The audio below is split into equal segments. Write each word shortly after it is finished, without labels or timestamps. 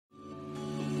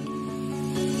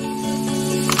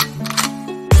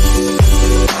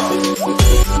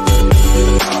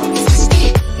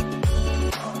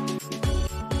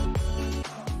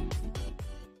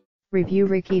review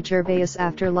Ricky Gervais'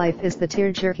 afterlife is the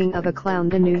tearjerking of a clown.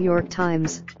 The New York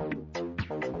Times.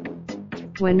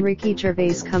 When Ricky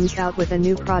Gervais comes out with a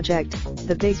new project,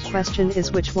 the big question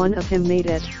is which one of him made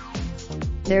it.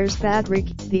 There's Bad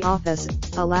Ricky, The Office,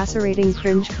 a lacerating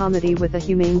cringe comedy with a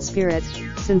humane spirit,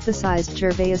 synthesized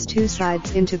Gervais' two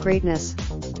sides into greatness.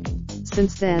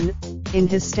 Since then, in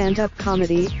his stand-up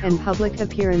comedy and public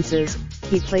appearances,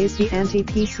 he plays the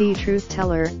anti-PC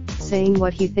truth-teller, saying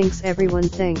what he thinks everyone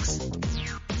thinks.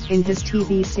 In his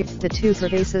TV series The Two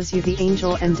Gervaises, you the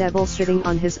angel and devil sitting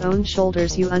on his own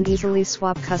shoulders, you uneasily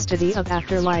swap custody of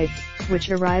Afterlife, which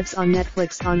arrives on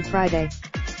Netflix on Friday.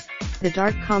 The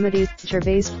dark comedy,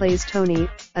 Gervais plays Tony,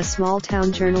 a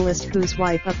small-town journalist whose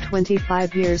wife of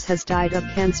 25 years has died of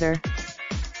cancer.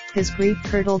 His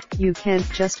grief-curdled, "You can't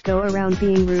just go around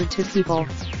being rude to people,"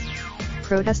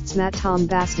 protests Matt Tom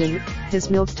Baston, his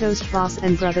milquetoast boss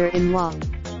and brother-in-law.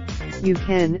 You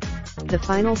can. The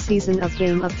final season of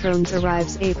Game of Thrones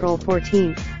arrives April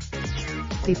 14.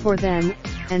 Before then,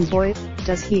 and boy,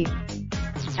 does he.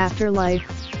 Afterlife,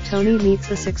 Tony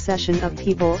meets a succession of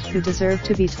people who deserve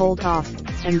to be told off,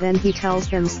 and then he tells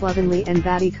them slovenly and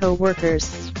batty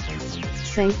co-workers.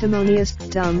 Sanctimonious,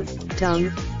 dumb,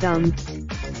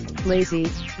 lazy.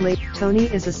 Tony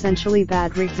is essentially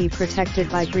Bad Ricky protected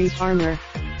by grief armor.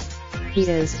 He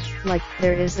is, like,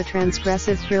 there is a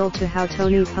transgressive thrill to how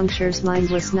Tony punctures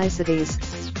mindless niceties.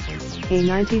 A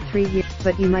 93-year,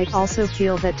 but you might also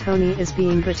feel that Tony is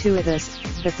being gratuitous,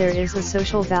 that there is a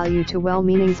social value to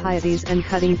well-meaning pieties and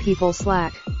cutting people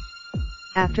slack.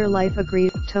 Afterlife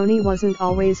agreed, Tony wasn't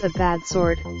always a bad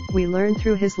sort, we learned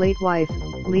through his late wife,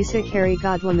 Lisa Carey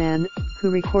Godleman, who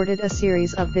recorded a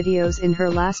series of videos in her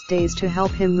last days to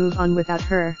help him move on without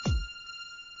her.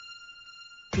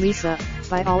 Lisa,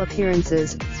 by all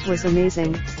appearances, was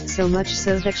amazing, so much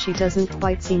so that she doesn't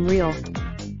quite seem real.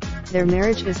 Their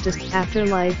marriage is just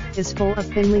Afterlife is full of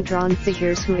thinly drawn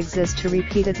figures who exist to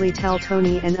repeatedly tell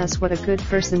Tony and us what a good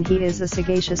person he is, a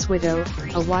sagacious widow,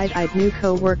 a wide-eyed new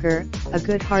co-worker, a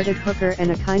good-hearted hooker and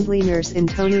a kindly nurse in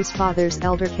Tony's father's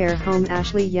elder care home.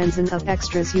 Ashley Jensen of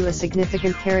Extras, you a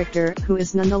significant character who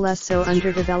is nonetheless so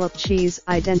underdeveloped, she's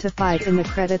identified in the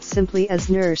credits simply as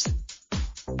nurse.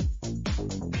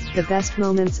 The best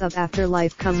moments of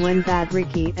Afterlife come when Bad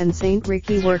Ricky and Saint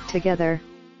Ricky work together.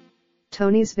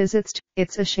 Tony's visits to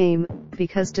It's a Shame,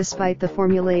 because despite the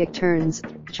formulaic turns,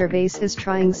 Gervais is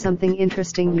trying something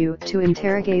interesting to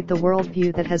interrogate the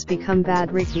worldview that has become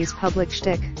Bad Ricky's public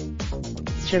shtick.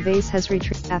 Gervais has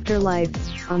retreated. Afterlife,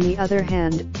 on the other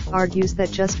hand, argues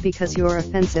that just because you're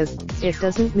offensive, it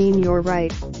doesn't mean you're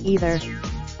right, either.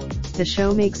 The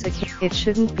show makes a case it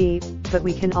shouldn't be, but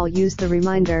we can all use the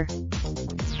reminder.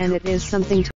 And it is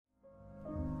something to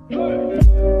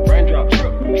Raindrop,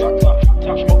 drop top,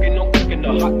 smoking, no cooking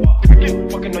the hot pot.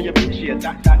 Fucking on your bitch, yeah,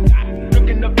 that.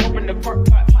 Looking up, open the park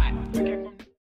pot.